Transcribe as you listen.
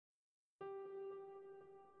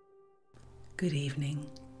Good evening,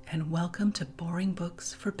 and welcome to Boring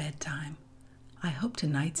Books for Bedtime. I hope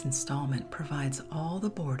tonight's installment provides all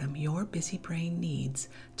the boredom your busy brain needs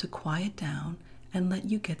to quiet down and let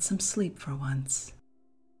you get some sleep for once.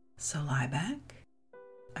 So lie back,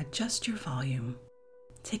 adjust your volume,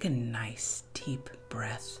 take a nice deep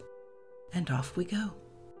breath, and off we go.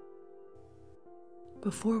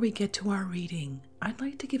 Before we get to our reading, I'd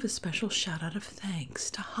like to give a special shout out of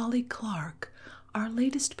thanks to Holly Clark, our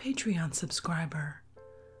latest Patreon subscriber.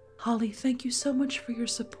 Holly, thank you so much for your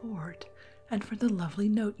support and for the lovely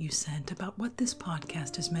note you sent about what this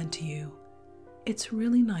podcast has meant to you. It's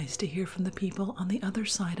really nice to hear from the people on the other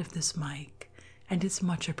side of this mic, and it's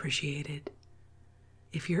much appreciated.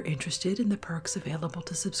 If you're interested in the perks available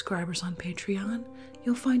to subscribers on Patreon,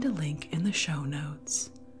 you'll find a link in the show notes.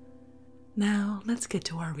 Now, let's get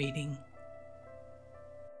to our reading.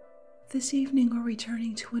 This evening we're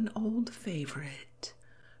returning to an old favorite,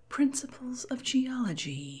 Principles of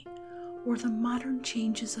Geology, or the Modern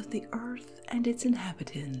Changes of the Earth and its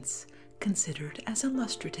Inhabitants, considered as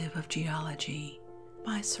illustrative of geology,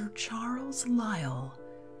 by Sir Charles Lyell,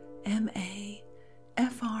 M.A.,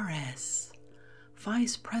 F.R.S.,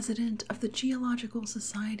 Vice President of the Geological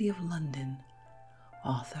Society of London,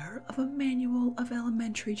 author of a Manual of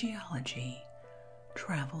Elementary Geology,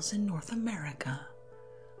 Travels in North America,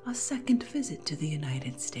 A Second Visit to the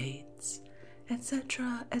United States,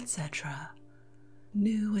 etc., etc.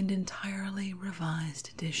 New and entirely revised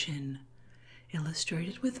edition,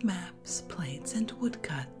 illustrated with maps, plates, and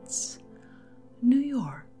woodcuts. New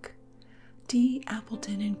York, D.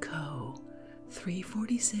 Appleton & Co.,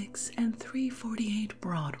 346 and 348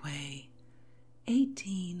 Broadway,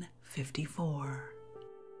 1854.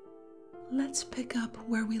 Let's pick up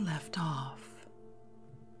where we left off.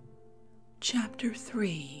 Chapter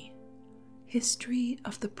 3, History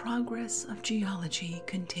of the Progress of Geology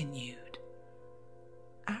Continued.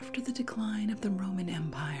 After the decline of the Roman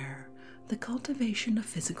Empire, the cultivation of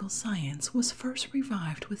physical science was first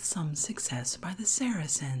revived with some success by the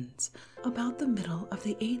Saracens about the middle of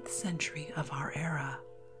the 8th century of our era.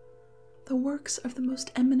 The works of the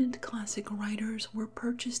most eminent classic writers were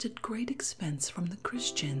purchased at great expense from the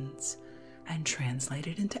Christians and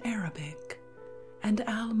translated into Arabic, and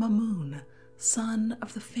Al-Mamun, son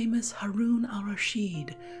of the famous Harun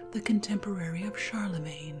al-Rashid, the contemporary of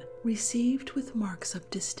Charlemagne, received with marks of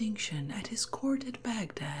distinction at his court at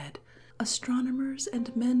Baghdad astronomers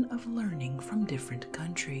and men of learning from different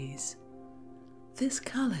countries. This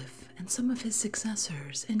caliph and some of his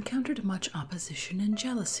successors encountered much opposition and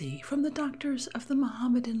jealousy from the doctors of the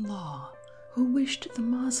Mohammedan law, who wished the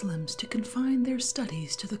Muslims to confine their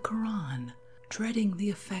studies to the Quran, dreading the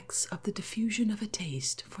effects of the diffusion of a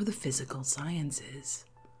taste for the physical sciences.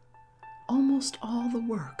 Almost all the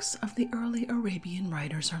works of the early Arabian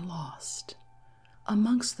writers are lost.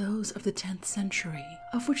 Amongst those of the 10th century,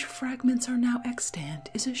 of which fragments are now extant,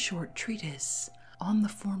 is a short treatise on the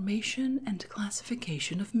formation and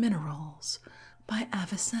classification of minerals by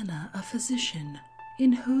Avicenna, a physician,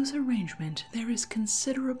 in whose arrangement there is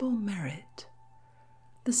considerable merit.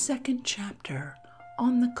 The second chapter,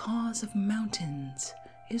 on the cause of mountains,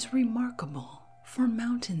 is remarkable, for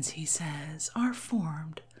mountains, he says, are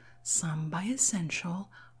formed, some by essential,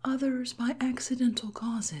 others by accidental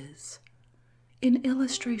causes. In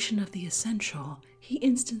illustration of the essential, he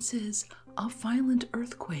instances a violent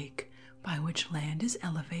earthquake by which land is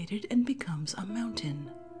elevated and becomes a mountain.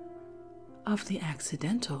 Of the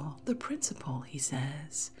accidental, the principle, he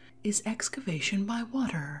says, is excavation by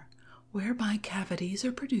water, whereby cavities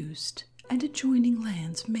are produced and adjoining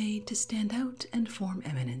lands made to stand out and form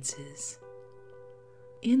eminences.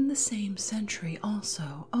 In the same century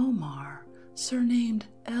also, Omar, surnamed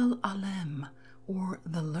El-Alem, or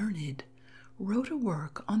the Learned, wrote a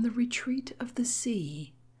work on the retreat of the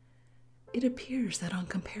sea. It appears that on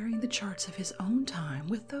comparing the charts of his own time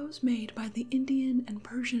with those made by the Indian and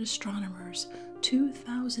Persian astronomers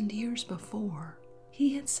 2,000 years before,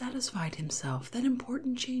 he had satisfied himself that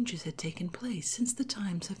important changes had taken place since the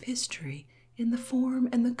times of history in the form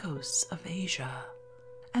and the coasts of Asia,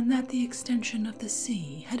 and that the extension of the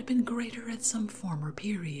sea had been greater at some former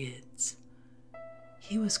periods.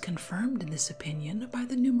 He was confirmed in this opinion by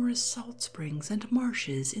the numerous salt springs and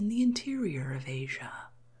marshes in the interior of Asia,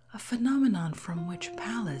 a phenomenon from which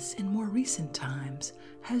Pallas in more recent times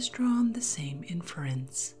has drawn the same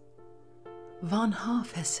inference. Von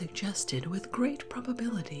Hoff has suggested with great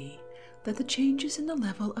probability that the changes in the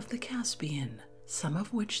level of the Caspian, some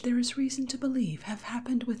of which there is reason to believe have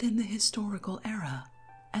happened within the historical era,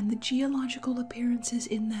 and the geological appearances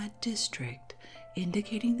in that district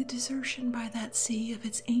indicating the desertion by that sea of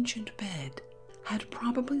its ancient bed, had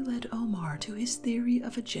probably led Omar to his theory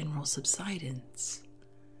of a general subsidence.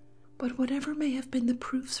 But whatever may have been the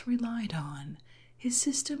proofs relied on, his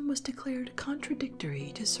system was declared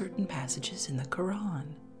contradictory to certain passages in the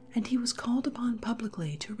Quran, and he was called upon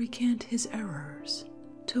publicly to recant his errors,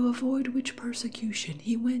 to avoid which persecution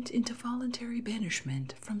he went into voluntary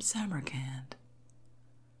banishment from Samarkand.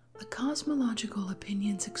 The cosmological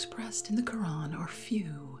opinions expressed in the Quran are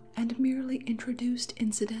few and merely introduced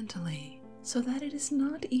incidentally, so that it is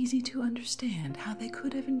not easy to understand how they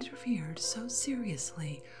could have interfered so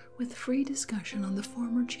seriously with free discussion on the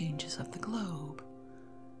former changes of the globe.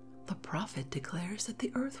 The Prophet declares that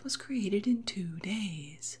the earth was created in 2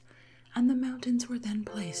 days, and the mountains were then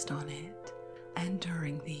placed on it, and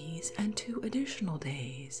during these and 2 additional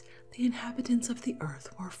days the inhabitants of the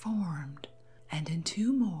earth were formed, and in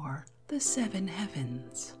 2 more the 7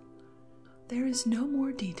 heavens. There is no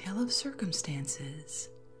more detail of circumstances,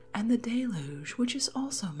 and the deluge, which is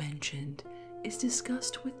also mentioned, is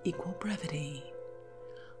discussed with equal brevity.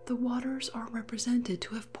 The waters are represented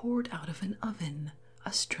to have poured out of an oven,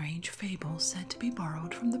 a strange fable said to be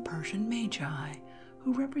borrowed from the Persian Magi,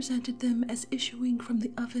 who represented them as issuing from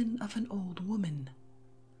the oven of an old woman.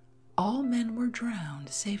 All men were drowned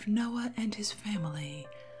save Noah and his family,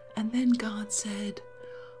 and then God said,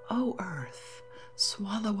 O earth,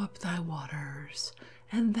 swallow up thy waters,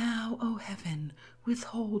 and thou, O heaven,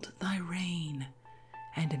 withhold thy rain.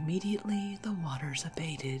 And immediately the waters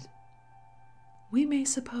abated. We may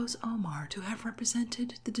suppose Omar to have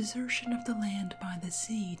represented the desertion of the land by the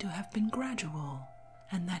sea to have been gradual,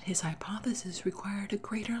 and that his hypothesis required a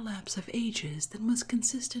greater lapse of ages than was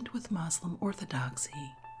consistent with Muslim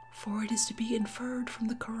orthodoxy, for it is to be inferred from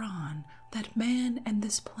the Quran that man and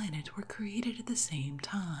this planet were created at the same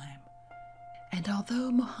time. And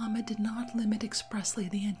although Muhammad did not limit expressly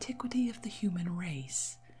the antiquity of the human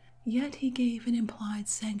race, yet he gave an implied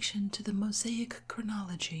sanction to the Mosaic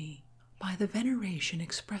chronology by the veneration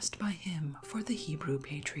expressed by him for the Hebrew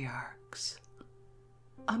patriarchs.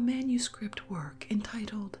 A manuscript work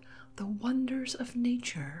entitled The Wonders of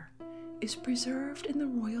Nature is preserved in the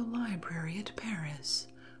Royal Library at Paris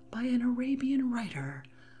by an Arabian writer,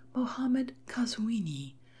 Mohammed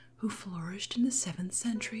Qazwini, who flourished in the 7th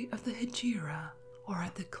century of the Hijra, or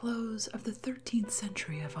at the close of the 13th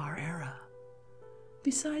century of our era.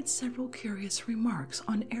 Besides several curious remarks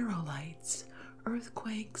on aerolites,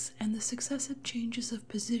 earthquakes, and the successive changes of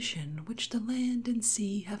position which the land and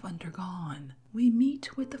sea have undergone, we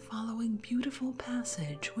meet with the following beautiful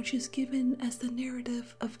passage, which is given as the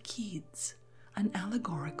narrative of Keats, an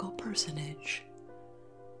allegorical personage.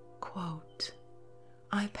 Quote,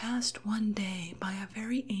 I passed one day by a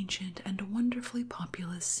very ancient and wonderfully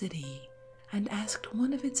populous city, and asked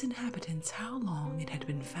one of its inhabitants how long it had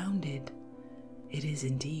been founded. It is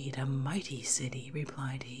indeed a mighty city,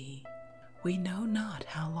 replied he. We know not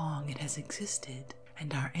how long it has existed,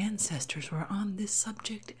 and our ancestors were on this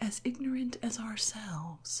subject as ignorant as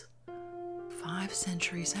ourselves. 5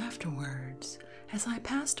 centuries afterwards, as I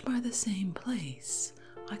passed by the same place,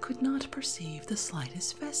 I could not perceive the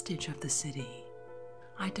slightest vestige of the city.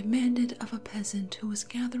 I demanded of a peasant who was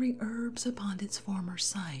gathering herbs upon its former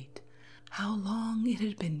site how long it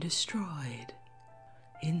had been destroyed.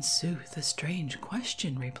 In sooth, a strange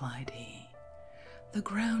question, replied he. The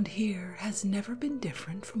ground here has never been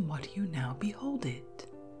different from what you now behold it.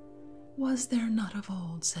 Was there not of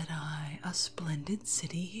old, said I, a splendid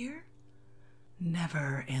city here?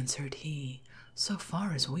 Never, answered he, so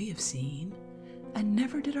far as we have seen, and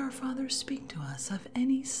never did our fathers speak to us of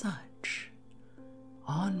any such.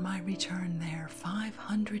 On my return there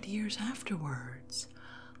 500 years afterwards,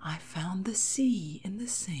 I found the sea in the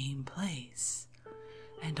same place,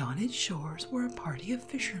 and on its shores were a party of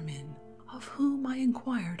fishermen, of whom I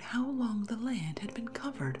inquired how long the land had been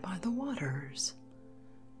covered by the waters.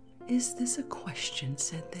 Is this a question,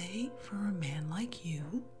 said they, for a man like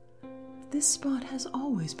you? This spot has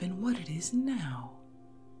always been what it is now.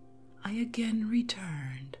 I again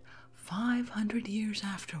returned 500 years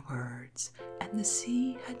afterwards, and the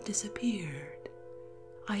sea had disappeared.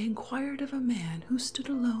 I inquired of a man who stood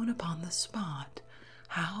alone upon the spot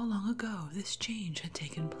how long ago this change had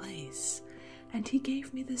taken place, and he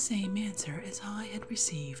gave me the same answer as I had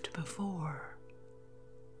received before.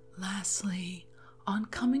 Lastly, on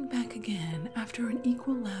coming back again after an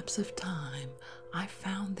equal lapse of time, I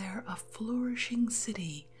found there a flourishing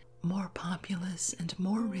city, more populous and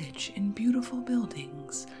more rich in beautiful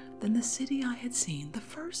buildings than the city I had seen the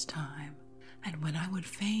first time, and when I would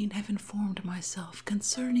fain have informed myself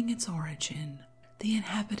concerning its origin, the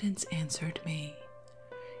inhabitants answered me,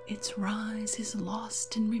 its rise is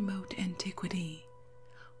lost in remote antiquity.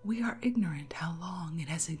 we are ignorant how long it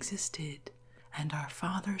has existed, and our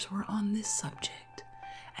fathers were on this subject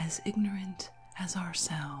as ignorant as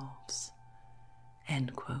ourselves."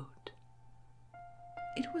 End quote.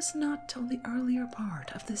 It was not till the earlier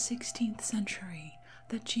part of the 16th century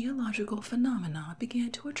that geological phenomena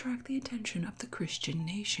began to attract the attention of the Christian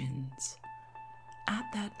nations.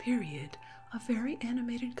 At that period, a very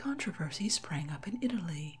animated controversy sprang up in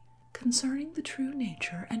Italy concerning the true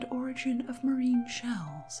nature and origin of marine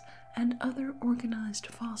shells and other organized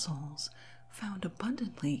fossils found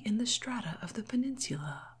abundantly in the strata of the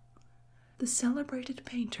peninsula. The celebrated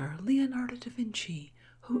painter Leonardo da Vinci,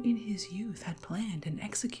 who in his youth had planned and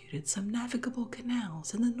executed some navigable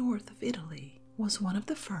canals in the north of Italy, was one of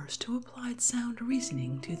the first who applied sound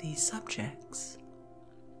reasoning to these subjects.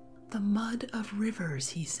 The mud of rivers,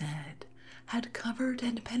 he said, had covered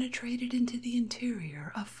and penetrated into the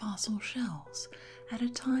interior of fossil shells at a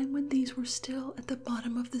time when these were still at the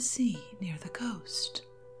bottom of the sea near the coast.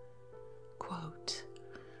 Quote,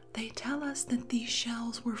 "They tell us that these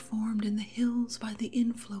shells were formed in the hills by the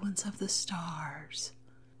influence of the stars.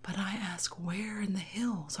 But I ask, where in the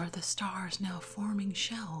hills are the stars now forming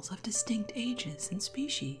shells of distinct ages and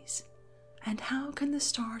species? And how can the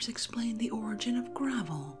stars explain the origin of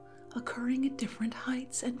gravel occurring at different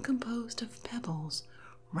heights and composed of pebbles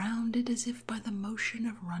rounded as if by the motion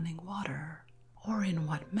of running water? Or in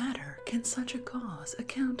what manner can such a cause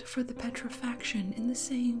account for the petrifaction in the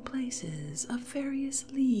same places of various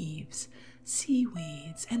leaves,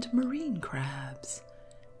 seaweeds, and marine crabs?"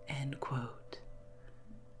 End quote.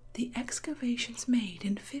 The excavations made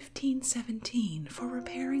in 1517 for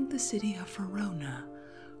repairing the city of Verona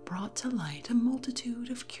brought to light a multitude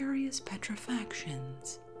of curious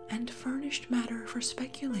petrifactions, and furnished matter for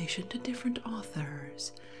speculation to different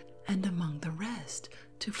authors, and among the rest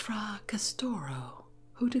to Fra Castoro,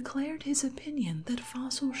 who declared his opinion that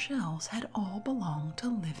fossil shells had all belonged to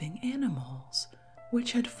living animals,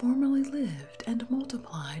 which had formerly lived and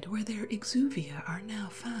multiplied where their exuvia are now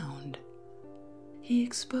found. He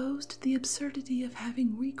exposed the absurdity of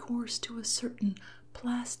having recourse to a certain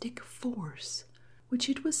plastic force, which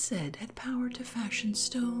it was said had power to fashion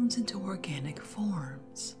stones into organic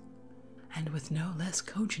forms, and with no less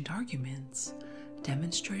cogent arguments,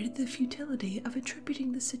 demonstrated the futility of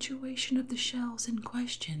attributing the situation of the shells in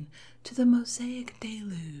question to the Mosaic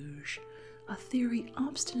deluge, a theory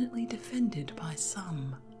obstinately defended by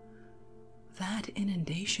some. That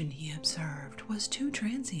inundation, he observed, was too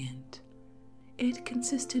transient. It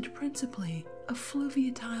consisted principally of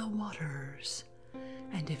fluviatile waters,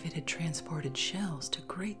 and if it had transported shells to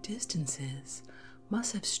great distances,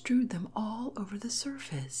 must have strewed them all over the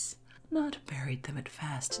surface, not buried them at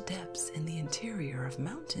vast depths in the interior of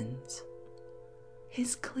mountains.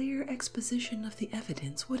 His clear exposition of the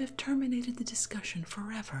evidence would have terminated the discussion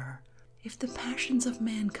forever if the passions of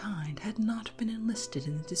mankind had not been enlisted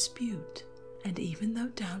in the dispute, and even though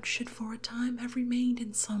doubts should for a time have remained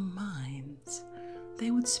in some minds,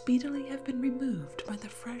 they would speedily have been removed by the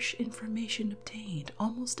fresh information obtained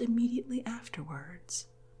almost immediately afterwards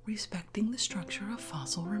respecting the structure of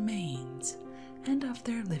fossil remains and of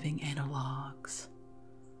their living analogues.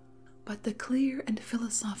 But the clear and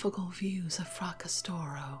philosophical views of Fra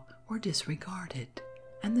Castoro were disregarded,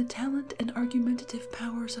 and the talent and argumentative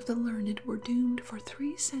powers of the learned were doomed for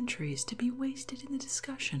 3 centuries to be wasted in the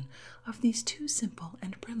discussion of these two simple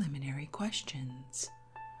and preliminary questions.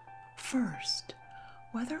 First,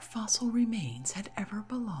 whether fossil remains had ever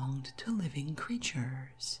belonged to living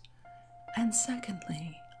creatures, and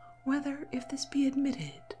secondly, whether, if this be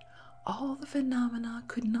admitted, all the phenomena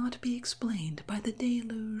could not be explained by the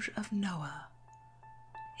deluge of Noah.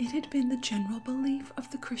 It had been the general belief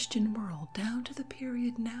of the Christian world down to the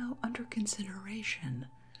period now under consideration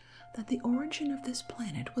that the origin of this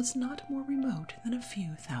planet was not more remote than a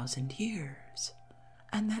few thousand years,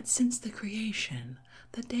 and that since the creation,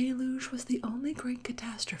 the deluge was the only great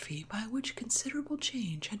catastrophe by which considerable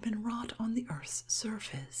change had been wrought on the earth's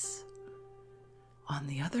surface. On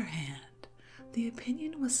the other hand, the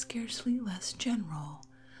opinion was scarcely less general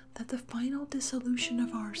that the final dissolution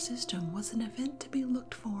of our system was an event to be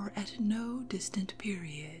looked for at no distant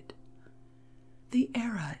period. The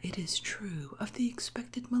era, it is true, of the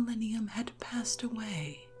expected millennium had passed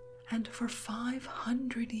away, and for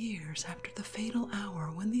 500 years after the fatal hour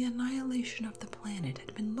when the annihilation of the planet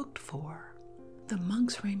had been looked for, the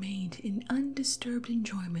monks remained in undisturbed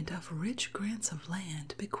enjoyment of rich grants of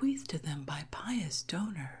land bequeathed to them by pious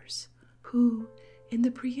donors, who, in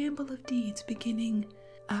the preamble of deeds beginning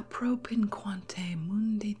 "Appropinquante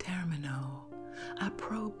mundi termino,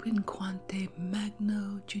 appropinquante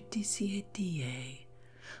magno judicie die,"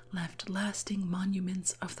 left lasting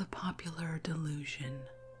monuments of the popular delusion.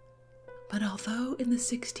 But although in the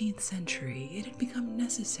 16th century it had become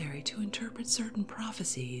necessary to interpret certain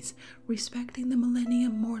prophecies respecting the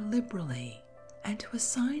millennium more liberally, and to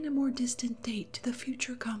assign a more distant date to the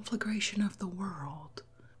future conflagration of the world,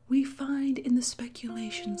 we find in the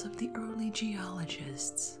speculations of the early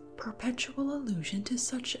geologists perpetual allusion to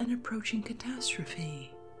such an approaching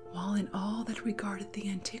catastrophe, while in all that regarded the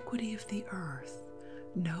antiquity of the earth,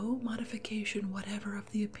 no modification whatever of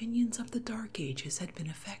the opinions of the Dark Ages had been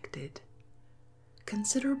effected.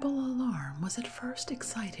 Considerable alarm was at first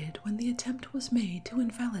excited when the attempt was made to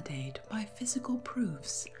invalidate by physical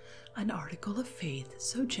proofs an article of faith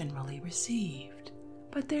so generally received,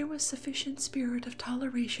 but there was sufficient spirit of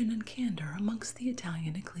toleration and candor amongst the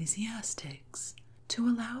Italian ecclesiastics to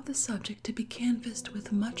allow the subject to be canvassed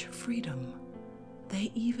with much freedom. They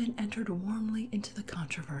even entered warmly into the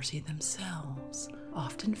controversy themselves,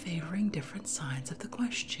 often favoring different sides of the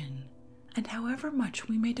question. And however much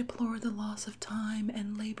we may deplore the loss of time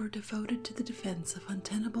and labor devoted to the defense of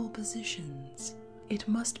untenable positions, it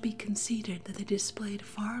must be conceded that they displayed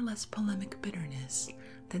far less polemic bitterness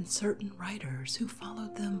than certain writers who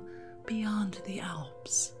followed them beyond the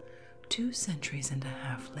Alps, 2 centuries and a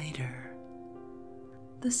half later.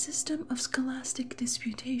 The system of scholastic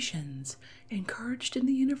disputations, encouraged in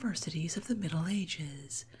the universities of the Middle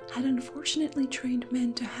Ages, had unfortunately trained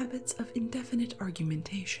men to habits of indefinite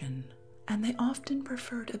argumentation, and they often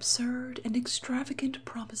preferred absurd and extravagant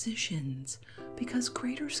propositions because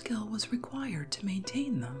greater skill was required to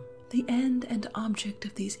maintain them, the end and object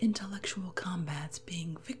of these intellectual combats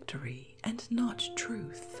being victory and not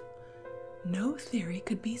truth. No theory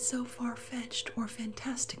could be so far-fetched or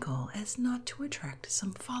fantastical as not to attract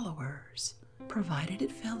some followers, provided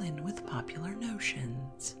it fell in with popular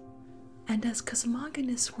notions. And as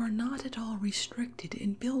cosmogonists were not at all restricted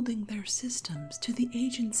in building their systems to the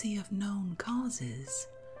agency of known causes,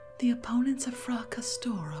 the opponents of Fra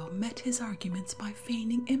Castoro met his arguments by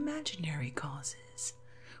feigning imaginary causes,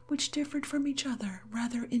 which differed from each other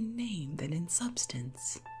rather in name than in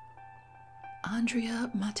substance.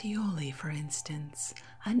 Andrea Mattioli, for instance,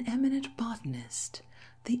 an eminent botanist,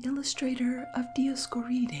 the illustrator of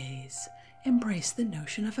Dioscorides, embraced the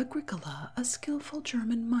notion of Agricola, a skillful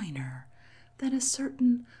German miner, that a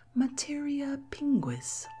certain materia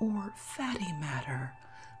pinguis, or fatty matter,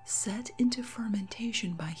 set into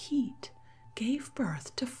fermentation by heat, gave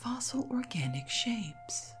birth to fossil organic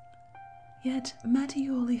shapes. Yet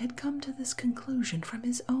Mattioli had come to this conclusion from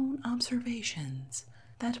his own observations,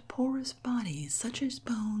 that porous bodies such as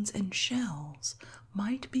bones and shells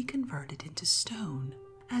might be converted into stone,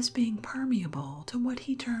 as being permeable to what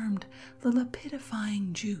he termed the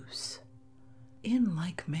lapidifying juice. In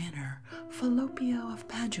like manner, Falloppio of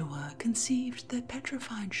Padua conceived that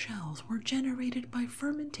petrified shells were generated by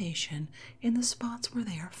fermentation in the spots where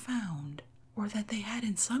they are found, or that they had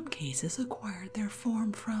in some cases acquired their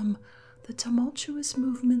form from the tumultuous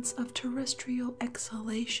movements of terrestrial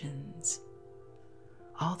exhalations.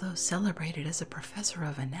 Although celebrated as a professor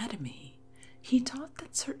of anatomy, he taught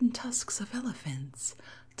that certain tusks of elephants,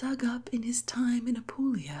 dug up in his time in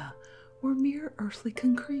Apulia, were mere earthly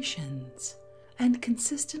concretions, and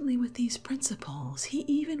consistently with these principles he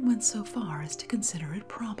even went so far as to consider it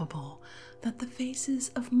probable that the faces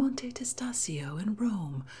of Monte Testaccio in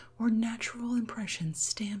Rome were natural impressions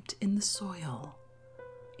stamped in the soil.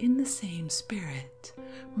 In the same spirit,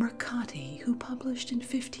 Mercati, who published in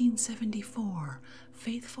 1574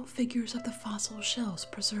 faithful figures of the fossil shells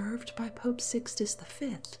preserved by Pope Sixtus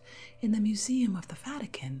V in the Museum of the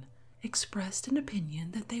Vatican, expressed an opinion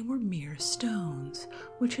that they were mere stones,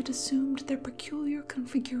 which had assumed their peculiar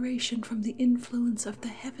configuration from the influence of the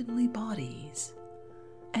heavenly bodies.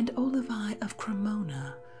 And Olivai of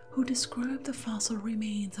Cremona, who described the fossil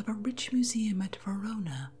remains of a rich museum at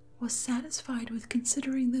Verona, was satisfied with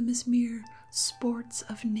considering them as mere sports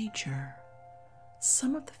of nature.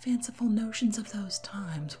 Some of the fanciful notions of those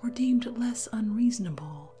times were deemed less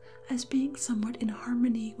unreasonable, as being somewhat in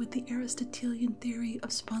harmony with the Aristotelian theory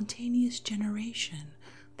of spontaneous generation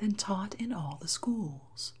than taught in all the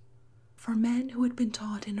schools. For men who had been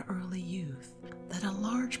taught in early youth that a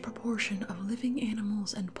large proportion of living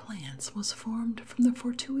animals and plants was formed from the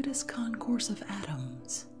fortuitous concourse of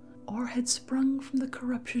atoms, or had sprung from the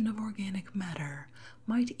corruption of organic matter,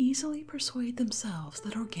 might easily persuade themselves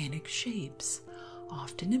that organic shapes,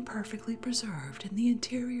 often imperfectly preserved in the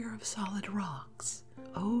interior of solid rocks,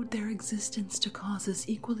 owed their existence to causes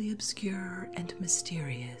equally obscure and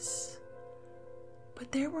mysterious.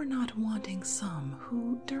 But there were not wanting some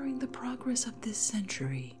who, during the progress of this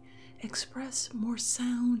century, express more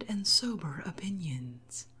sound and sober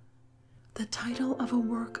opinions. The title of a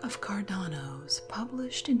work of Cardano's,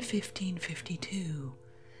 published in 1552,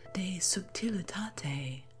 De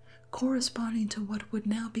Subtilitate, corresponding to what would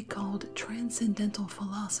now be called transcendental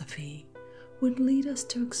philosophy, would lead us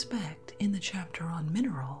to expect, in the chapter on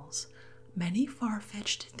minerals, many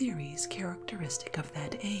far-fetched theories characteristic of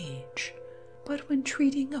that age. But when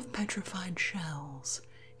treating of petrified shells,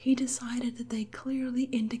 he decided that they clearly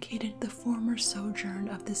indicated the former sojourn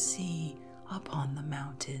of the sea upon the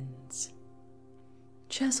mountains.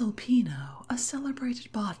 Cesalpino, a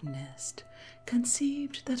celebrated botanist,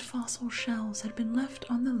 conceived that fossil shells had been left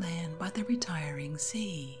on the land by the retiring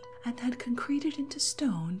sea, and had concreted into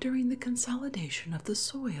stone during the consolidation of the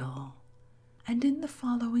soil. And in the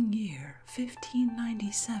following year,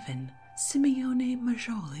 1597, Simeone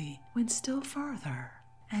Majoli went still farther,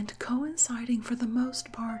 and coinciding for the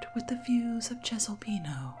most part with the views of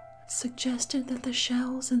Cesalpino, suggested that the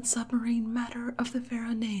shells and submarine matter of the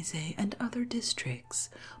Veronese and other districts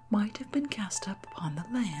might have been cast up upon the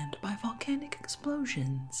land by volcanic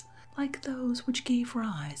explosions like those which gave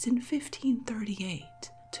rise in 1538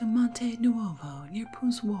 to Monte Nuovo near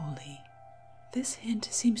Pozzuoli. This hint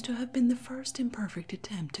seems to have been the first imperfect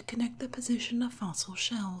attempt to connect the position of fossil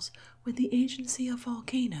shells with the agency of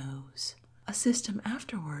volcanoes, a system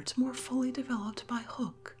afterwards more fully developed by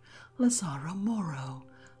Hooke, Lazzaro Moro,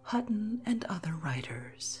 Hutton, and other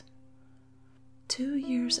writers. 2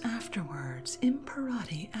 years afterwards,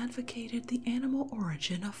 Imperati advocated the animal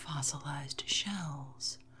origin of fossilized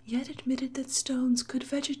shells, yet admitted that stones could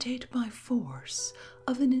vegetate by force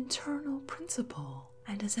of an internal principle,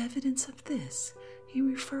 and as evidence of this, he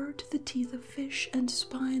referred to the teeth of fish and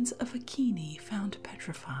spines of achini found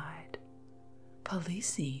petrified.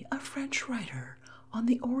 Palissy, a French writer, on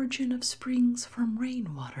the origin of springs from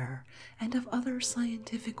rainwater and of other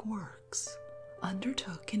scientific works,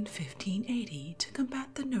 undertook in 1580 to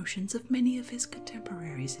combat the notions of many of his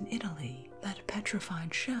contemporaries in Italy that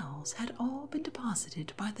petrified shells had all been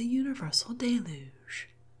deposited by the universal deluge.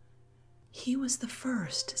 He was the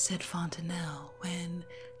first, said Fontenelle, when,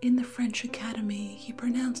 in the French Academy, he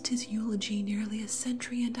pronounced his eulogy nearly a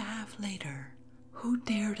century and a half later, who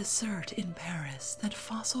dared assert in Paris that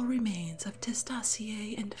fossil remains of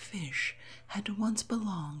testacea and fish had once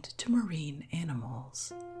belonged to marine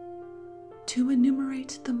animals. To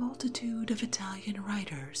enumerate the multitude of Italian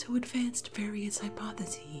writers who advanced various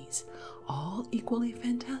hypotheses, all equally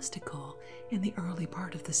fantastical, in the early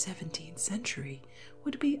part of the 17th century,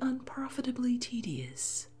 would be unprofitably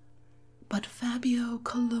tedious. But Fabio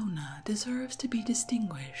Colonna deserves to be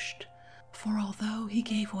distinguished, for although he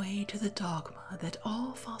gave way to the dogma that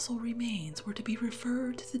all fossil remains were to be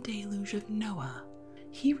referred to the deluge of Noah,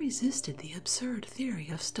 he resisted the absurd theory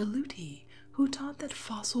of Staluti, who taught that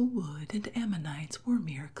fossil wood and ammonites were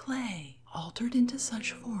mere clay, altered into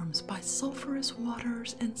such forms by sulphurous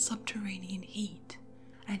waters and subterranean heat,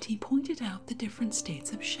 and he pointed out the different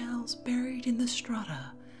states of shells buried in the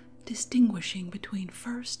strata, distinguishing between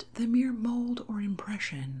first the mere mold or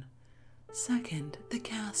impression, second the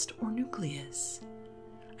cast or nucleus,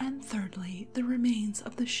 and thirdly the remains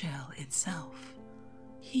of the shell itself.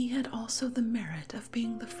 He had also the merit of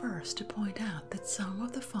being the first to point out that some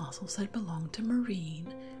of the fossils had belonged to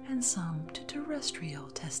marine and some to terrestrial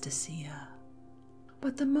testacea.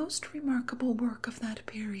 But the most remarkable work of that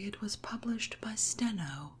period was published by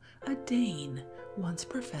Steno, a Dane, once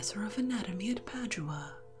professor of anatomy at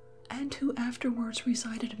Padua, and who afterwards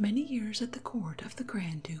resided many years at the court of the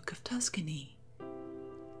Grand Duke of Tuscany.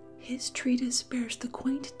 His treatise bears the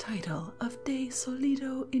quaint title of De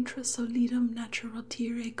Solido intra solidum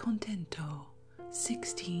naturalitiae contento,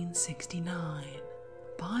 1669,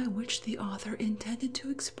 by which the author intended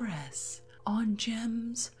to express, on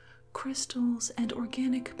gems, crystals, and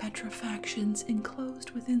organic petrifactions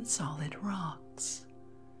enclosed within solid rocks.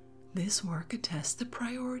 This work attests the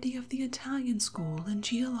priority of the Italian school in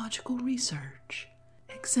geological research,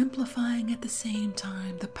 exemplifying at the same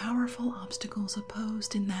time the powerful obstacles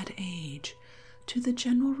opposed in that age to the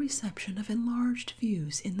general reception of enlarged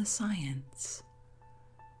views in the science.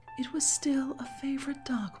 It was still a favorite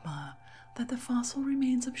dogma that the fossil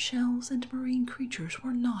remains of shells and marine creatures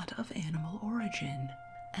were not of animal origin,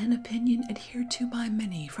 an opinion adhered to by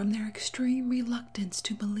many from their extreme reluctance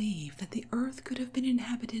to believe that the earth could have been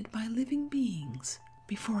inhabited by living beings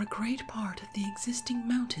before a great part of the existing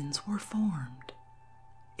mountains were formed.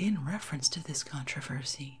 In reference to this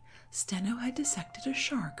controversy, Steno had dissected a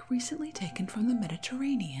shark recently taken from the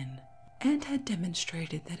Mediterranean, and had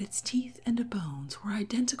demonstrated that its teeth and bones were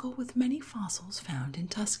identical with many fossils found in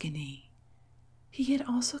Tuscany. He had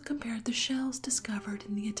also compared the shells discovered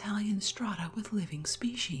in the Italian strata with living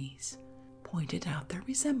species, pointed out their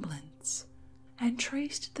resemblance, and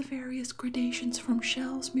traced the various gradations from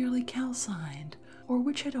shells merely calcined or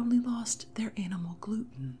which had only lost their animal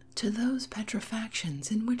gluten to those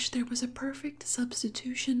petrifactions in which there was a perfect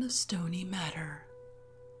substitution of stony matter.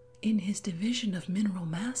 In his division of mineral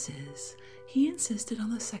masses, he insisted on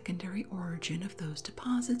the secondary origin of those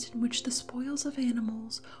deposits in which the spoils of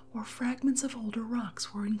animals or fragments of older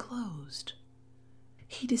rocks were enclosed.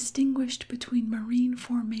 He distinguished between marine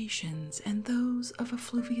formations and those of a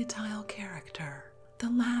fluviatile character, the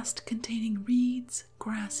last containing reeds,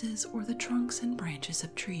 grasses, or the trunks and branches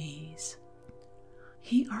of trees.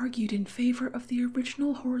 He argued in favor of the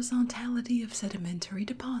original horizontality of sedimentary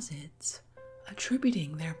deposits,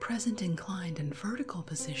 attributing their present inclined and vertical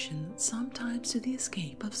position sometimes to the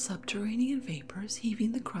escape of subterranean vapors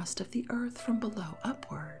heaving the crust of the earth from below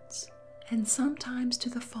upwards, and sometimes to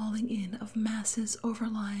the falling in of masses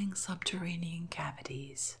overlying subterranean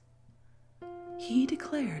cavities. He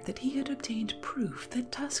declared that he had obtained proof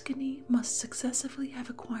that Tuscany must successively have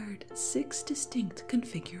acquired 6 distinct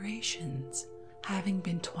configurations, having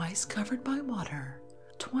been twice covered by water,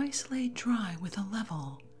 twice laid dry with a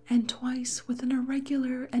level, and twice with an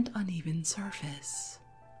irregular and uneven surface.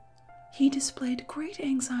 He displayed great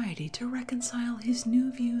anxiety to reconcile his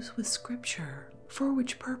new views with Scripture, for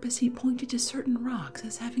which purpose he pointed to certain rocks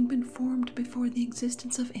as having been formed before the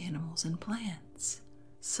existence of animals and plants,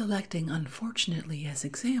 selecting unfortunately as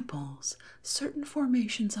examples certain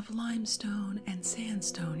formations of limestone and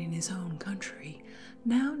sandstone in his own country,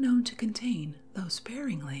 now known to contain, though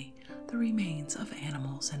sparingly, the remains of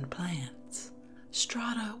animals and plants.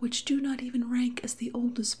 Strata which do not even rank as the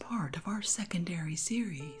oldest part of our secondary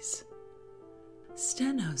series.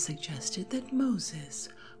 Steno suggested that Moses,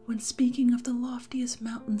 when speaking of the loftiest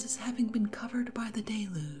mountains as having been covered by the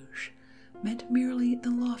deluge, meant merely the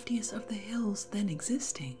loftiest of the hills then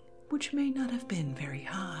existing, which may not have been very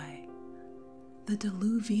high. The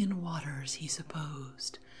diluvian waters, he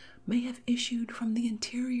supposed, may have issued from the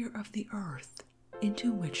interior of the earth,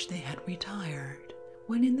 into which they had retired,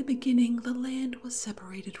 when in the beginning the land was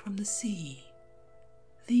separated from the sea.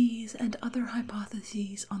 These and other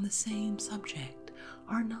hypotheses on the same subject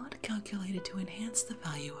are not calculated to enhance the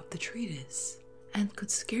value of the treatise, and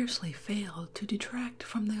could scarcely fail to detract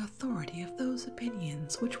from the authority of those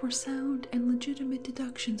opinions which were sound and legitimate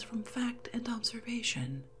deductions from fact and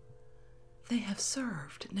observation. They have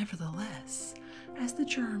served, nevertheless, as the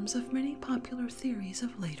germs of many popular theories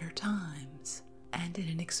of later times, and in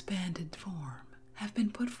an expanded form have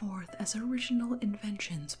been put forth as original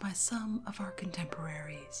inventions by some of our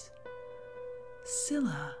contemporaries.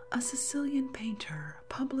 Sylla, a Sicilian painter,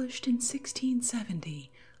 published in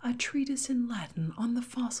 1670 a treatise in Latin on the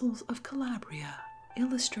fossils of Calabria,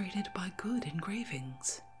 illustrated by good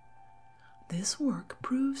engravings. This work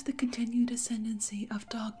proves the continued ascendancy of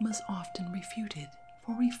dogmas often refuted,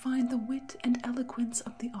 for we find the wit and eloquence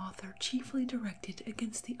of the author chiefly directed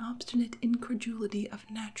against the obstinate incredulity of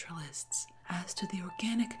naturalists as to the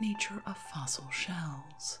organic nature of fossil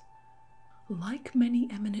shells. Like many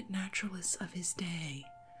eminent naturalists of his day,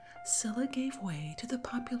 Sylla gave way to the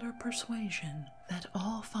popular persuasion that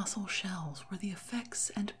all fossil shells were the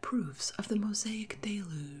effects and proofs of the Mosaic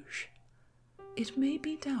deluge. It may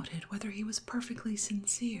be doubted whether he was perfectly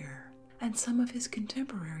sincere, and some of his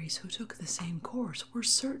contemporaries who took the same course were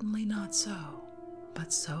certainly not so,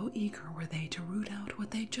 but so eager were they to root out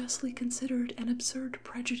what they justly considered an absurd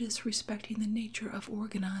prejudice respecting the nature of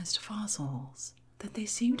organized fossils, that they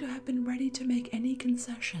seem to have been ready to make any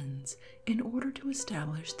concessions in order to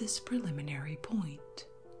establish this preliminary point.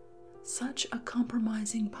 Such a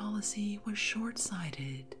compromising policy was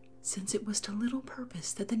short-sighted, since it was to little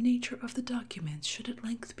purpose that the nature of the documents should at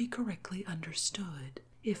length be correctly understood,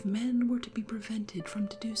 if men were to be prevented from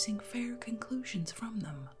deducing fair conclusions from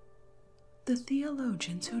them. The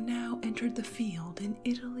theologians who now entered the field in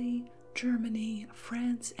Italy, Germany,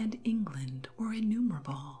 France, and England were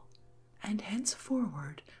innumerable, and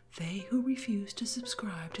henceforward they who refused to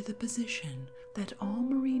subscribe to the position that all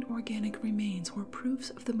marine organic remains were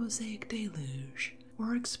proofs of the Mosaic deluge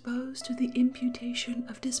were exposed to the imputation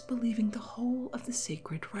of disbelieving the whole of the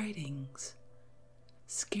sacred writings.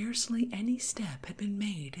 Scarcely any step had been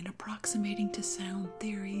made in approximating to sound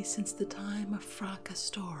theory since the time of Fra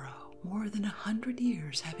Castoro, more than 100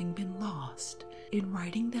 years having been lost in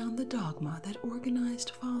writing down the dogma that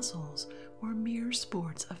organized fossils were mere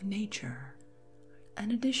sports of nature, an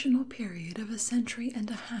additional period of a century and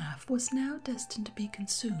a half was now destined to be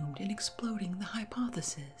consumed in exploding the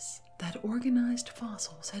hypothesis that organized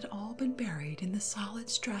fossils had all been buried in the solid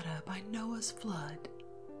strata by Noah's flood.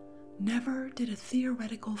 Never did a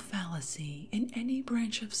theoretical fallacy in any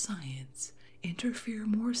branch of science interfere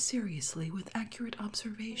more seriously with accurate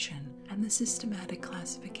observation and the systematic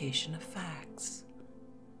classification of facts.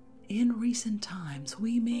 In recent times,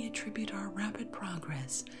 we may attribute our rapid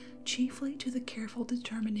progress chiefly to the careful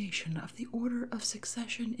determination of the order of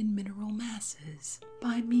succession in mineral masses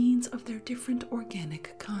by means of their different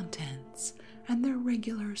organic contents and their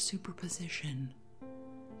regular superposition.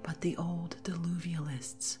 But the old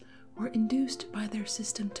diluvialists were induced by their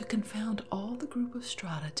system to confound all the group of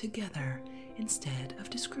strata together instead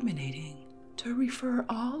of discriminating, to refer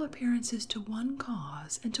all appearances to one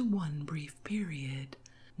cause and to one brief period,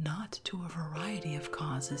 not to a variety of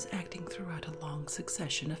causes acting throughout a long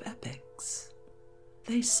succession of epochs.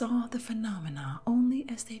 They saw the phenomena only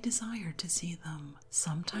as they desired to see them,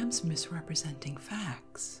 sometimes misrepresenting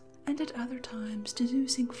facts, and at other times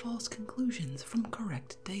deducing false conclusions from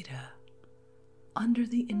correct data. Under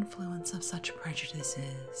the influence of such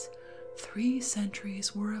prejudices, 3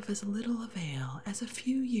 centuries were of as little avail as a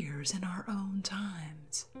few years in our own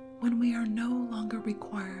times, when we are no longer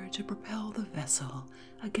required to propel the vessel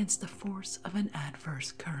against the force of an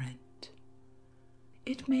adverse current.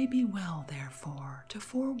 It may be well, therefore, to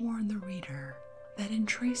forewarn the reader that in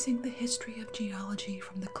tracing the history of geology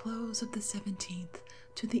from the close of the 17th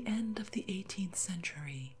to the end of the 18th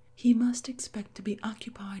century, he must expect to be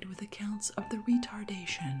occupied with accounts of the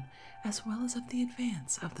retardation as well as of the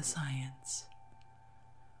advance of the science.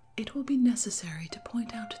 It will be necessary to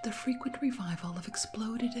point out the frequent revival of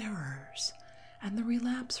exploded errors and the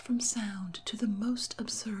relapse from sound to the most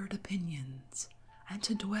absurd opinions, and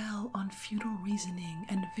to dwell on futile reasoning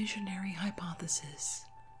and visionary hypothesis,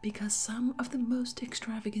 because some of the most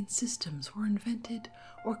extravagant systems were invented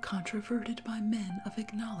or controverted by men of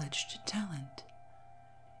acknowledged talent.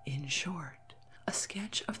 In short, a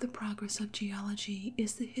sketch of the progress of geology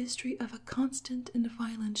is the history of a constant and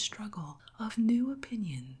violent struggle of new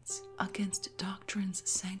opinions against doctrines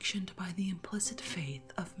sanctioned by the implicit faith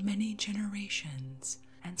of many generations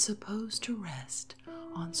and supposed to rest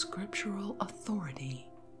on scriptural authority.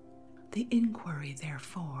 The inquiry,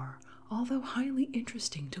 therefore, although highly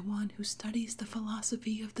interesting to one who studies the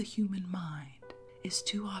philosophy of the human mind, is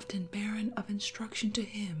too often barren of instruction to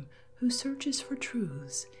him who searches for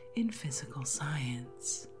truths in physical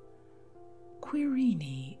science.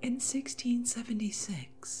 Quirini, in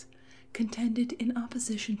 1676, contended in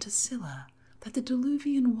opposition to Sylla that the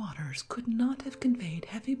diluvian waters could not have conveyed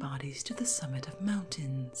heavy bodies to the summit of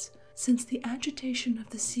mountains, since the agitation of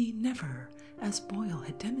the sea never, as Boyle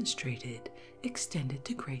had demonstrated, extended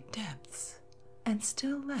to great depths, and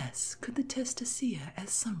still less could the testacea, as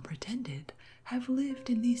some pretended, have lived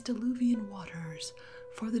in these diluvian waters,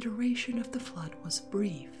 for the duration of the flood was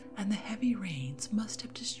brief, and the heavy rains must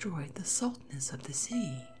have destroyed the saltness of the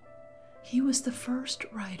sea. He was the first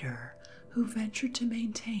writer who ventured to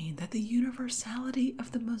maintain that the universality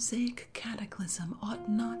of the Mosaic cataclysm ought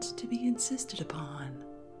not to be insisted upon.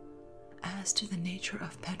 As to the nature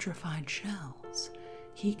of petrified shells,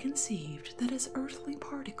 he conceived that as earthly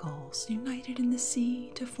particles united in the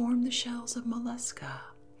sea to form the shells of mollusca,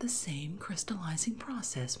 the same crystallizing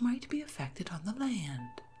process might be effected on the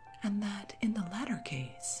land, and that in the latter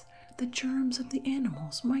case, the germs of the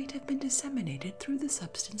animals might have been disseminated through the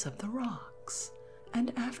substance of the rocks,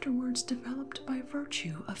 and afterwards developed by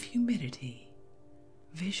virtue of humidity.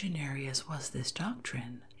 Visionary as was this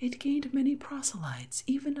doctrine, it gained many proselytes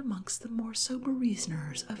even amongst the more sober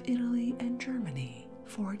reasoners of Italy and Germany,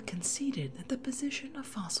 for it conceded that the position of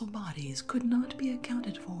fossil bodies could not be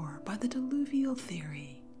accounted for by the diluvial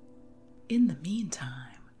theory. In the meantime,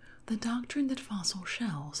 the doctrine that fossil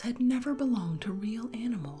shells had never belonged to real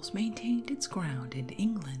animals maintained its ground in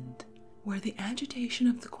England, where the agitation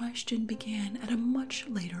of the question began at a much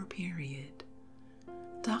later period.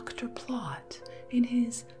 Dr. Plott, in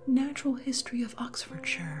his Natural History of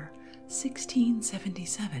Oxfordshire,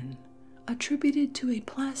 1677, attributed to a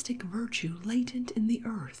plastic virtue latent in the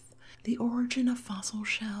earth the origin of fossil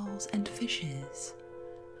shells and fishes,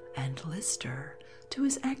 and Lister, to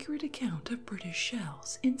his accurate account of British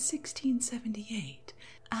shells in 1678,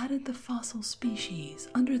 added the fossil species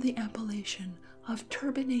under the appellation of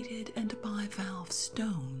turbinated and bivalve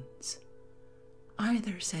stones.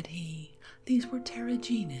 Either, said he, these were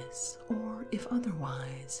terrigenous, or, if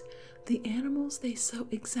otherwise, the animals they so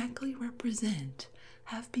exactly represent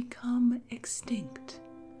have become extinct.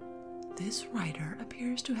 This writer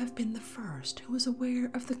appears to have been the first who was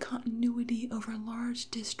aware of the continuity over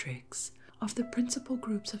large districts of the principal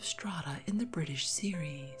groups of strata in the British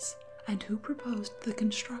series, and who proposed the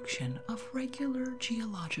construction of regular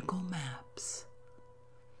geological maps.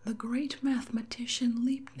 The great mathematician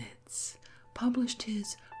Leibniz published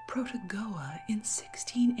his Protogoa in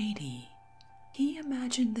 1680. He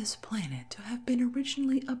imagined this planet to have been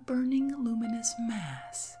originally a burning luminous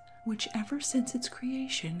mass, which ever since its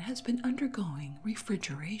creation has been undergoing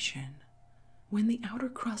refrigeration. When the outer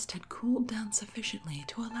crust had cooled down sufficiently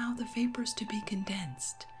to allow the vapors to be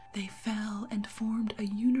condensed, they fell and formed a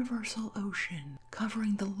universal ocean,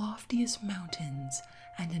 covering the loftiest mountains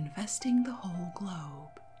and investing the whole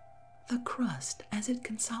globe. The crust, as it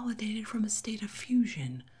consolidated from a state of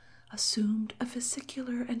fusion, assumed a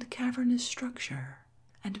vesicular and cavernous structure,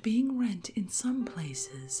 and being rent in some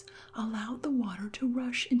places, allowed the water to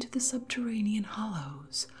rush into the subterranean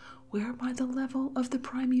hollows, whereby the level of the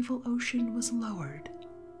primeval ocean was lowered.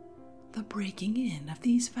 The breaking in of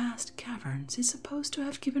these vast caverns is supposed to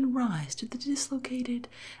have given rise to the dislocated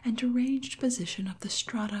and deranged position of the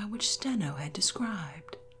strata which Steno had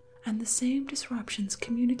described, and the same disruptions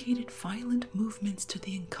communicated violent movements to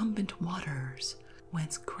the incumbent waters,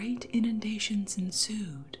 whence great inundations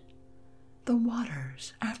ensued. The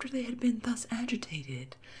waters, after they had been thus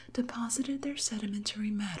agitated, deposited their sedimentary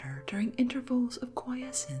matter during intervals of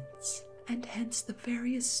quiescence, and hence the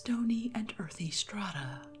various stony and earthy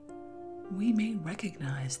strata. We may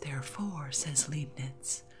recognize, therefore, says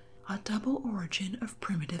Leibniz, a double origin of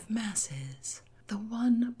primitive masses, the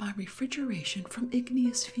one by refrigeration from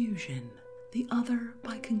igneous fusion, the other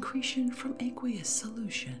by concretion from aqueous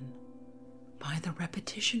solution. By the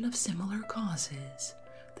repetition of similar causes,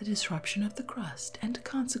 the disruption of the crust and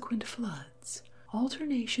consequent floods,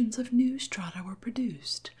 alternations of new strata were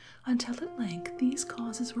produced, until at length these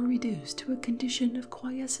causes were reduced to a condition of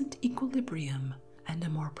quiescent equilibrium, and a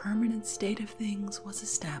more permanent state of things was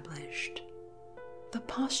established. The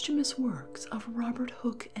posthumous works of Robert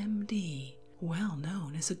Hooke, M.D., well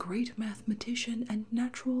known as a great mathematician and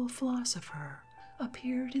natural philosopher,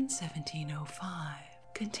 appeared in 1705,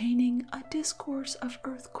 containing a discourse of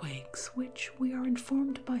earthquakes which, we are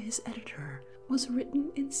informed by his editor, was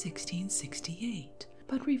written in 1668,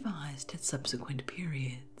 but revised at subsequent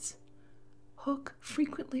periods. Hooke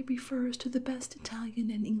frequently refers to the best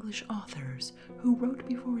Italian and English authors who wrote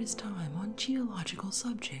before his time on geological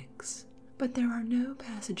subjects, but there are no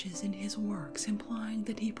passages in his works implying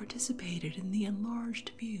that he participated in the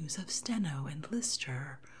enlarged views of Steno and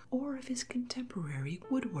Lister, or of his contemporary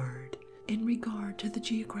Woodward, in regard to the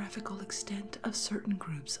geographical extent of certain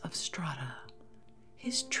groups of strata.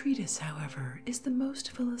 His treatise, however, is the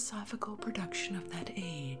most philosophical production of that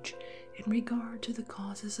age in regard to the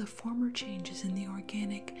causes of former changes in the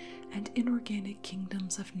organic and inorganic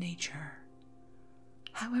kingdoms of nature.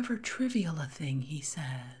 However trivial a thing, he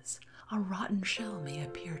says, a rotten shell may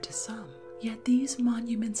appear to some, yet these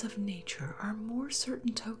monuments of nature are more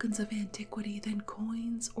certain tokens of antiquity than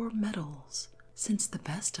coins or medals, since the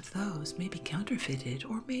best of those may be counterfeited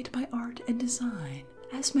or made by art and design,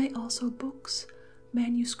 as may also books,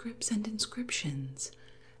 manuscripts, and inscriptions,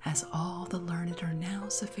 as all the learned are now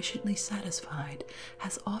sufficiently satisfied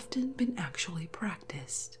has often been actually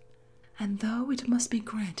practiced. And though it must be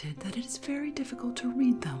granted that it is very difficult to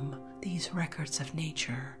read them, these records of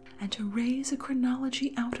nature, and to raise a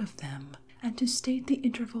chronology out of them, and to state the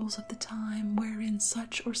intervals of the time wherein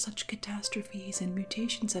such or such catastrophes and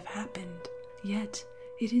mutations have happened, yet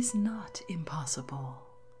it is not impossible.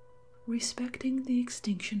 Respecting the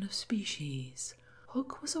extinction of species,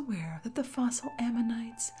 Hooke was aware that the fossil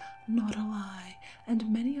ammonites, nautili,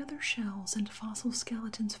 and many other shells and fossil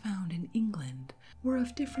skeletons found in England were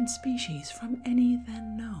of different species from any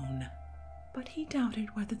then known, but he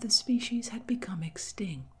doubted whether the species had become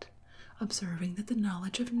extinct, observing that the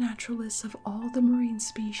knowledge of naturalists of all the marine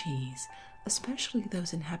species, especially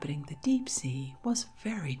those inhabiting the deep sea, was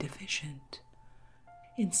very deficient.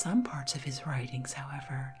 In some parts of his writings,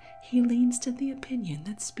 however, he leans to the opinion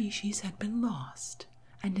that species had been lost,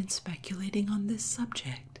 and in speculating on this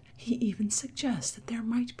subject, he even suggests that there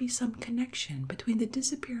might be some connection between the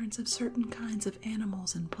disappearance of certain kinds of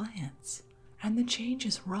animals and plants and the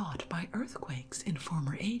changes wrought by earthquakes in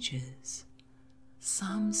former ages.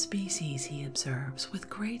 Some species, he observes with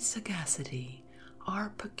great sagacity,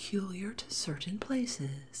 are peculiar to certain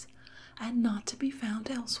places, and not to be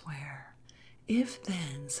found elsewhere. If,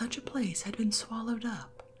 then, such a place had been swallowed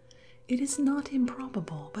up, it is not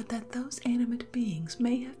improbable but that those animate beings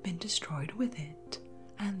may have been destroyed with it,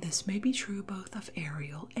 and this may be true both of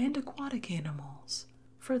aerial and aquatic animals,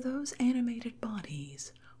 for those animated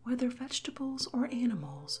bodies, whether vegetables or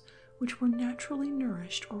animals which were naturally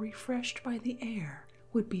nourished or refreshed by the air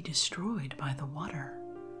would be destroyed by the water.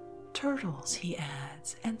 Turtles, he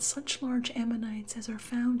adds, and such large ammonites as are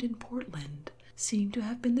found in Portland seem to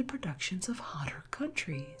have been the productions of hotter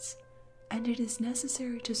countries, and it is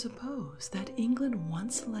necessary to suppose that England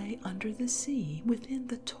once lay under the sea within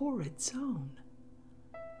the torrid zone.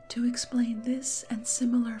 To explain this and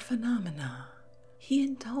similar phenomena, he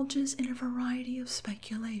indulges in a variety of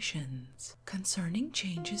speculations concerning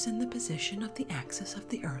changes in the position of the axis of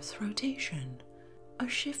the Earth's rotation, a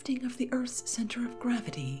shifting of the Earth's center of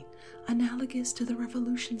gravity analogous to the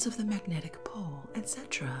revolutions of the magnetic pole,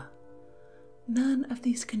 etc. None of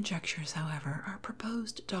these conjectures, however, are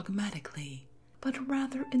proposed dogmatically, but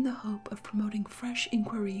rather in the hope of promoting fresh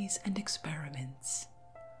inquiries and experiments.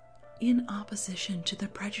 In opposition to the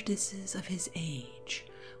prejudices of his age,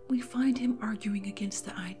 we find him arguing against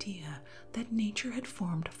the idea that nature had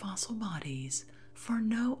formed fossil bodies for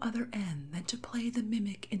no other end than to play the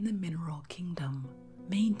mimic in the mineral kingdom,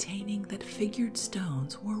 maintaining that figured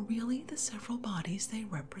stones were really the several bodies they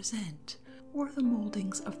represent, or the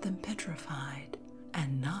moldings of them petrified,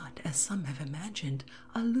 and not, as some have imagined,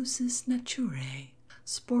 a lusus naturae,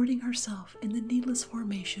 sporting herself in the needless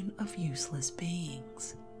formation of useless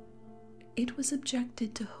beings. It was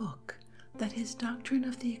objected to Hooke that his doctrine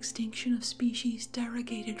of the extinction of species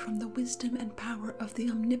derogated from the wisdom and power of the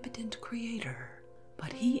omnipotent Creator,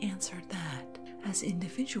 but he answered that, as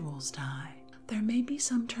individuals die, there may be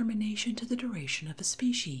some termination to the duration of a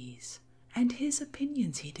species, and his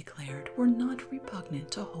opinions, he declared, were not repugnant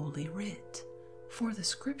to Holy Writ, for the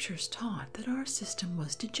Scriptures taught that our system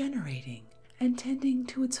was degenerating and tending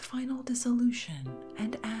to its final dissolution,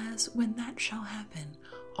 and as, when that shall happen,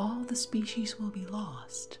 all the species will be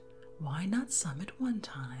lost, why not some at one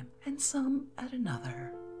time and some at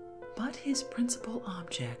another? But his principal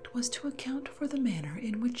object was to account for the manner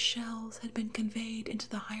in which shells had been conveyed into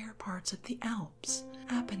the higher parts of the Alps,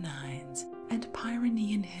 Apennines, and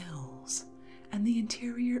Pyrenean hills, and the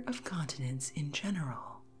interior of continents in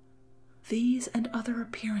general. These and other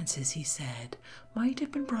appearances, he said, might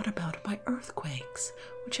have been brought about by earthquakes,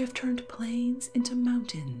 which have turned plains into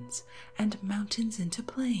mountains, and mountains into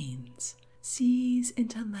plains, seas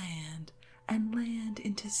into land, and land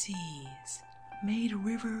into seas, made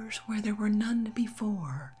rivers where there were none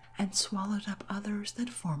before, and swallowed up others that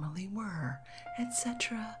formerly were,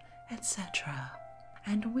 etc., etc.,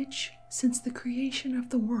 and which, since the creation of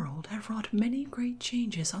the world, have wrought many great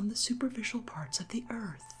changes on the superficial parts of the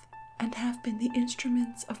earth, and have been the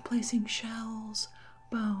instruments of placing shells,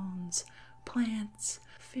 bones, plants,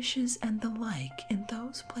 fishes, and the like in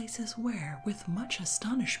those places where, with much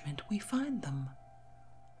astonishment, we find them.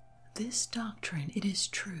 This doctrine, it is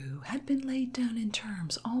true, had been laid down in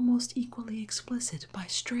terms almost equally explicit by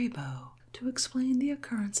Strabo to explain the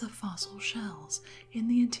occurrence of fossil shells in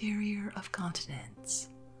the interior of continents,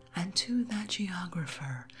 and to that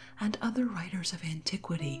geographer and other writers of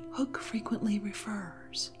antiquity Hooke frequently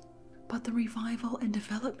refers. But the revival and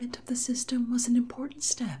development of the system was an important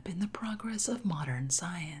step in the progress of modern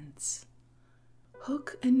science.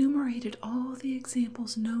 Hooke enumerated all the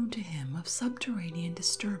examples known to him of subterranean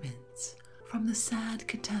disturbance, from the sad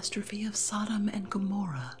catastrophe of Sodom and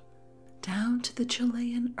Gomorrah down to the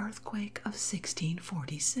Chilean earthquake of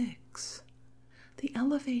 1646, the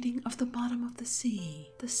elevating of the bottom of the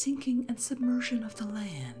sea, the sinking and submersion of the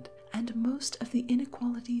land, and most of the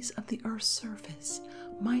inequalities of the earth's surface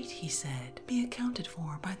might, he said, be accounted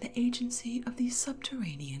for by the agency of these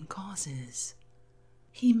subterranean causes.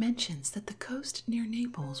 He mentions that the coast near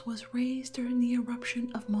Naples was raised during the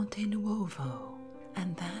eruption of Monte Nuovo,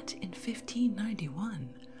 and that in 1591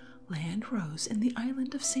 land rose in the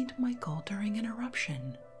island of St. Michael during an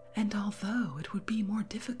eruption, and although it would be more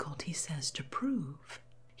difficult, he says, to prove,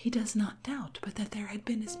 he does not doubt but that there had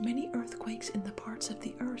been as many earthquakes in the parts of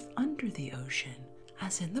the earth under the ocean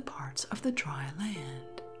as in the parts of the dry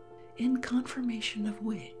land, in confirmation of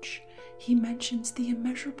which he mentions the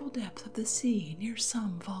immeasurable depth of the sea near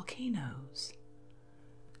some volcanoes.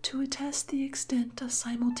 To attest the extent of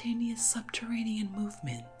simultaneous subterranean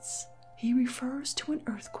movements, he refers to an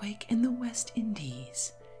earthquake in the West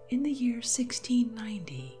Indies in the year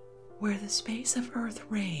 1690, where the space of earth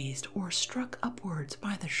raised or struck upwards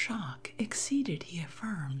by the shock exceeded, he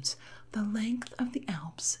affirms, the length of the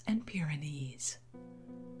Alps and Pyrenees.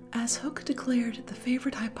 As Hooke declared the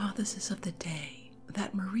favorite hypothesis of the day,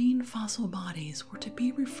 that marine fossil bodies were to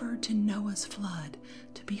be referred to Noah's flood,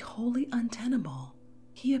 to be wholly untenable,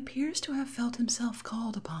 he appears to have felt himself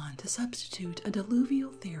called upon to substitute a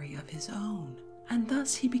diluvial theory of his own, and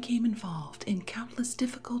thus he became involved in countless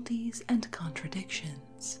difficulties and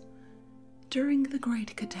contradictions. During the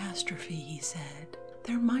great catastrophe, he said,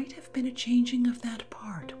 there might have been a changing of that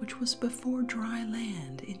part which was before dry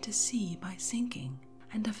land into sea by sinking,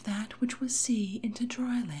 and of that which was sea into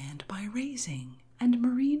dry land by raising, and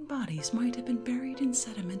marine bodies might have been buried in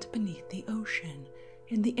sediment beneath the ocean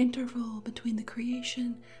in the interval between the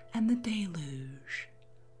creation and the deluge.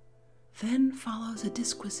 Then follows a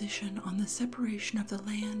disquisition on the separation of the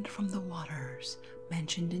land from the waters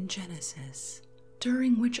mentioned in Genesis,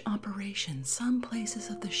 during which operation some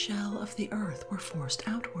places of the shell of the earth were forced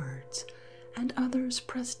outwards, and others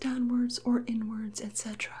pressed downwards or inwards,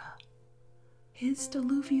 etc. His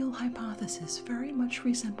diluvial hypothesis very much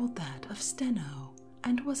resembled that of Steno,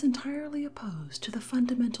 and was entirely opposed to the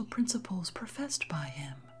fundamental principles professed by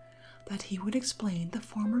him, that he would explain the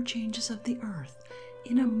former changes of the earth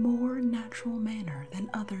in a more natural manner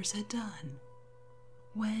than others had done.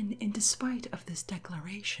 When, in despite of this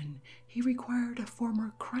declaration, he required a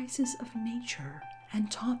former crisis of nature,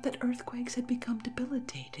 and taught that earthquakes had become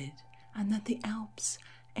debilitated, and that the Alps,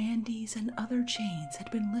 Andes, and other chains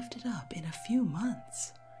had been lifted up in a few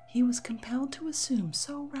months, he was compelled to assume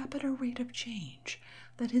so rapid a rate of change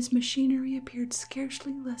that his machinery appeared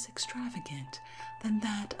scarcely less extravagant than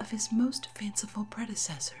that of his most fanciful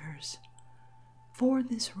predecessors. For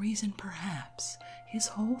this reason, perhaps, his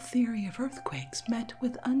whole theory of earthquakes met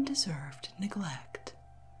with undeserved neglect.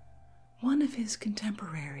 One of his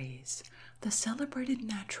contemporaries, the celebrated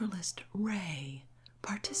naturalist Ray,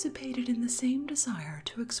 participated in the same desire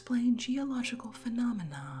to explain geological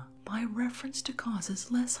phenomena by reference to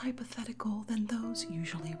causes less hypothetical than those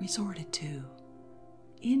usually resorted to.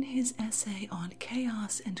 In his essay on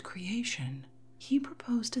Chaos and Creation, he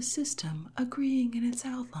proposed a system agreeing in its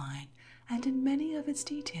outline and in many of its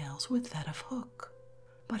details with that of Hooke,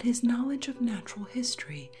 but his knowledge of natural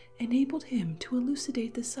history enabled him to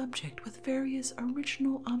elucidate the subject with various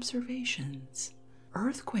original observations.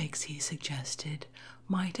 Earthquakes, he suggested,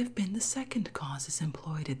 might have been the second causes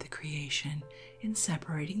employed at the creation in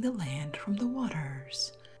separating the land from the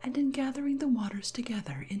waters, and in gathering the waters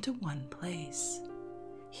together into one place.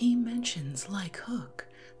 He mentions, like Hooke,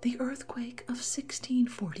 the earthquake of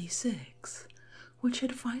 1646, which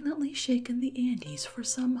had violently shaken the Andes for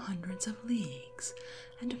some hundreds of leagues,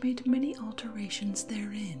 and made many alterations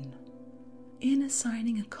therein. In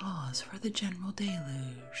assigning a cause for the general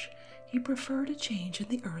deluge, he preferred a change in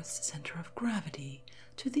the earth's center of gravity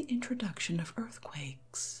to the introduction of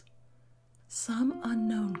earthquakes. Some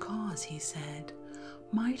unknown cause, he said,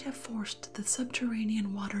 might have forced the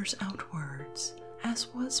subterranean waters outwards,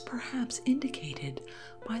 as was perhaps indicated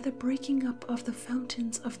by the breaking up of the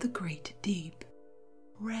fountains of the great deep.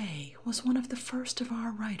 Ray was one of the first of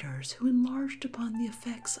our writers who enlarged upon the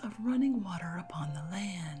effects of running water upon the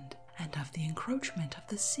land, and of the encroachment of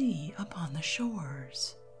the sea upon the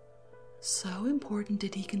shores. So important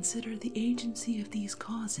did he consider the agency of these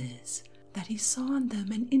causes, that he saw in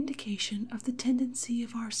them an indication of the tendency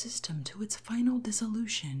of our system to its final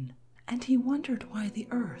dissolution, and he wondered why the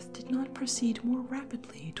earth did not proceed more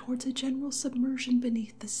rapidly towards a general submersion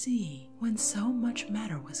beneath the sea, when so much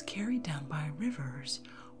matter was carried down by rivers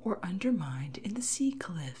or undermined in the sea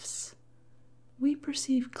cliffs. We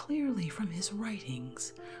perceive clearly from his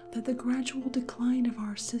writings that the gradual decline of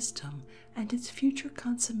our system and its future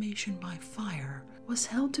consummation by fire was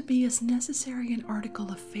held to be as necessary an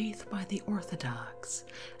article of faith by the orthodox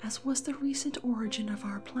as was the recent origin of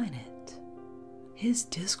our planet. His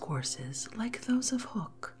discourses, like those of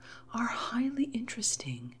Hooke, are highly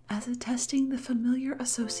interesting as attesting the familiar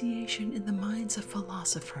association in the minds of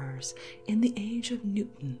philosophers in the age of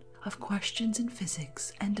Newton of questions in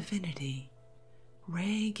physics and divinity.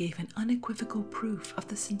 Ray gave an unequivocal proof of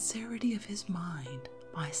the sincerity of his mind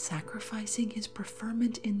by sacrificing his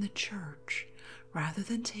preferment in the church rather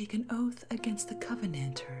than take an oath against the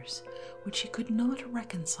Covenanters, which he could not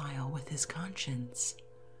reconcile with his conscience.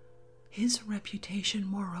 His reputation,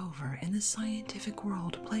 moreover, in the scientific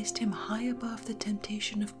world placed him high above the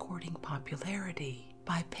temptation of courting popularity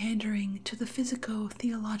by pandering to the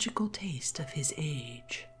physico-theological taste of his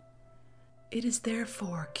age. It is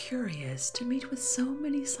therefore curious to meet with so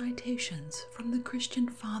many citations from the Christian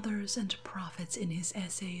fathers and prophets in his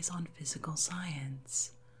essays on physical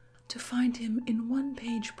science, to find him in one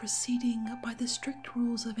page proceeding by the strict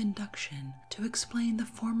rules of induction to explain the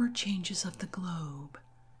former changes of the globe,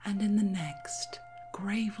 and in the next,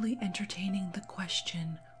 gravely entertaining the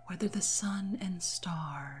question whether the sun and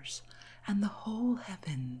stars and the whole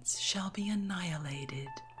heavens shall be annihilated,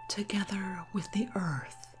 together with the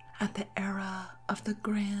earth, at the era of the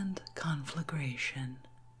grand conflagration.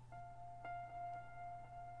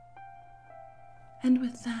 And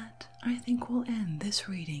with that, I think we'll end this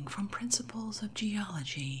reading from Principles of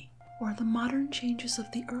Geology, or the modern changes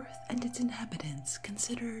of the earth and its inhabitants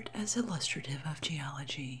considered as illustrative of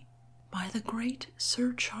geology, by the great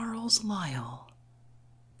Sir Charles Lyell.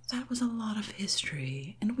 That was a lot of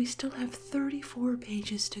history, and we still have 34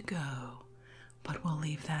 pages to go, but we'll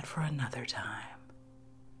leave that for another time.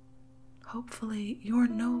 Hopefully, you're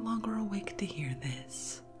no longer awake to hear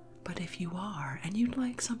this, but if you are and you'd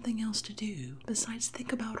like something else to do besides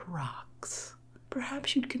think about rocks,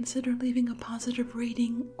 perhaps you'd consider leaving a positive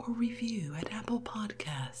rating or review at Apple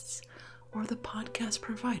Podcasts or the podcast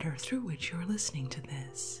provider through which you're listening to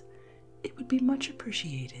this. It would be much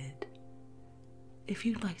appreciated. If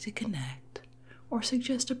you'd like to connect or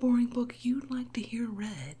suggest a boring book you'd like to hear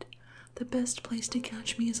read, the best place to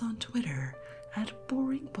catch me is on Twitter at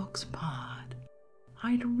BoringBooksPod.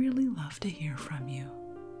 I'd really love to hear from you.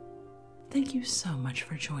 Thank you so much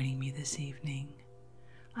for joining me this evening.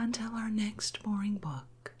 Until our next boring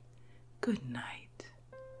book, good night.